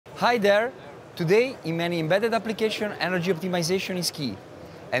Hi there! Today, in many embedded applications, energy optimization is key,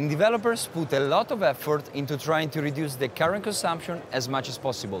 and developers put a lot of effort into trying to reduce the current consumption as much as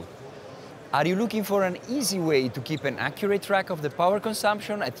possible. Are you looking for an easy way to keep an accurate track of the power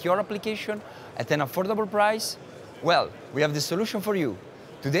consumption at your application at an affordable price? Well, we have the solution for you.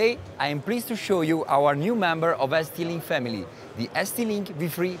 Today, I am pleased to show you our new member of ST-Link family, the ST-Link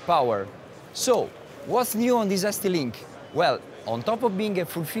V3 Power. So, what's new on this ST-Link? Well, on top of being a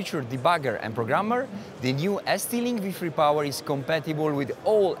full-featured debugger and programmer, the new ST-Link V3 Power is compatible with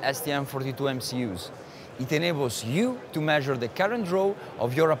all STM32 MCUs. It enables you to measure the current draw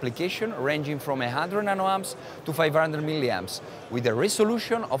of your application ranging from 100 nanoamps to 500 milliamps with a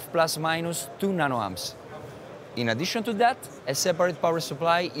resolution of ±2 nanoamps. In addition to that, a separate power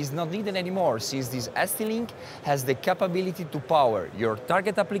supply is not needed anymore since this ST-Link has the capability to power your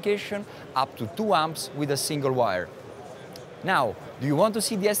target application up to 2 amps with a single wire. Now, do you want to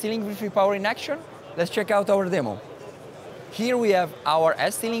see the ST-Link V3 Power in action? Let's check out our demo. Here we have our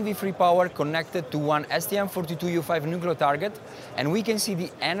ST-Link V3 Power connected to one STM32U5 Nucleo target, and we can see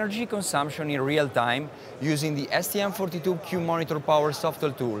the energy consumption in real time using the STM32Q Monitor Power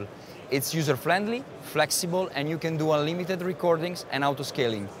software tool. It's user-friendly, flexible, and you can do unlimited recordings and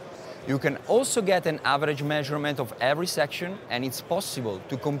auto-scaling. You can also get an average measurement of every section, and it's possible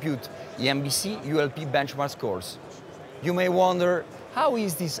to compute EMBC ULP benchmark scores. You may wonder, how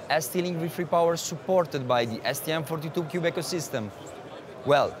is this ST-Link V3 Power supported by the STM32Cube ecosystem?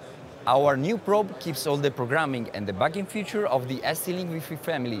 Well, our new probe keeps all the programming and debugging feature of the ST-Link V3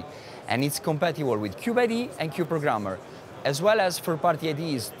 family, and it's compatible with CubeIDE and CubeProgrammer, as well as third-party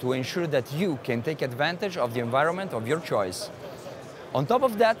IDEs to ensure that you can take advantage of the environment of your choice. On top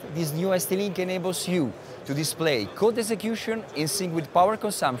of that, this new ST-Link enables you to display code execution in sync with power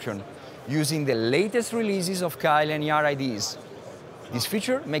consumption, using the latest releases of Kyle and YAR IDEs. This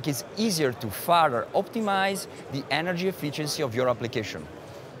feature makes it easier to further optimize the energy efficiency of your application.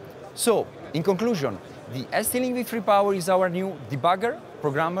 So, in conclusion, the ST-Link V3 Power is our new debugger,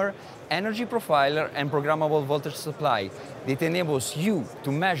 programmer, energy profiler, and programmable voltage supply that enables you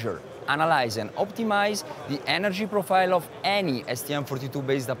to measure, analyze, and optimize the energy profile of any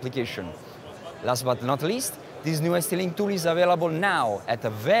STM32-based application. Last but not least, this new ST-Link tool is available now at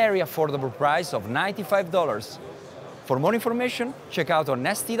a very affordable price of $95. For more information, check out on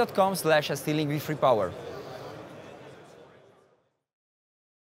st.com/ST-Link V3 Power.